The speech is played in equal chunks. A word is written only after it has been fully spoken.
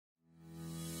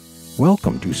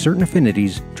Welcome to Certain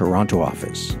Affinity's Toronto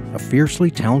office, a fiercely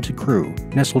talented crew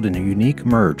nestled in a unique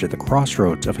merge at the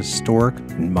crossroads of historic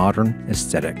and modern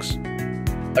aesthetics.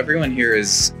 Everyone here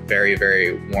is very,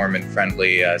 very warm and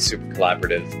friendly, super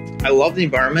collaborative. I love the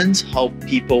environment, how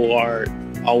people are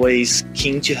always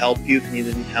keen to help you if you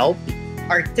need any help.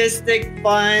 Artistic,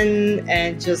 fun,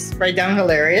 and just right down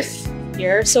hilarious.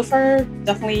 Here, so far,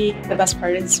 definitely the best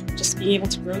part is just being able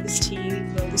to grow this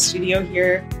team, grow the studio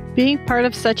here. Being part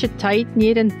of such a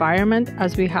tight-knit environment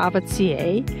as we have at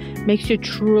CA makes you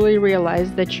truly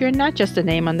realize that you're not just a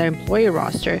name on the employee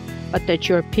roster, but that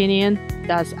your opinion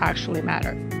does actually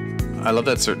matter. I love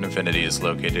that Certain Affinity is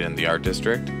located in the art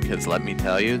district, because let me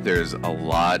tell you, there's a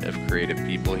lot of creative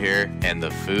people here, and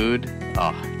the food,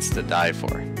 it's to die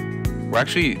for. We're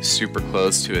actually super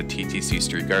close to a TTC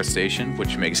streetcar station,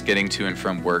 which makes getting to and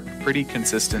from work pretty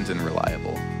consistent and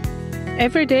reliable.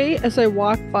 Every day as I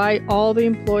walk by all the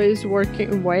employees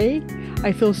working away,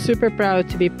 I feel super proud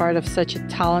to be part of such a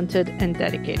talented and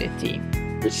dedicated team.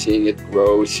 We're seeing it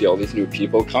grow, see all these new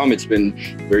people come. It's been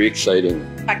very exciting.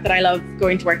 The fact that I love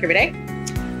going to work every day,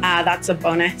 that's a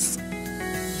bonus.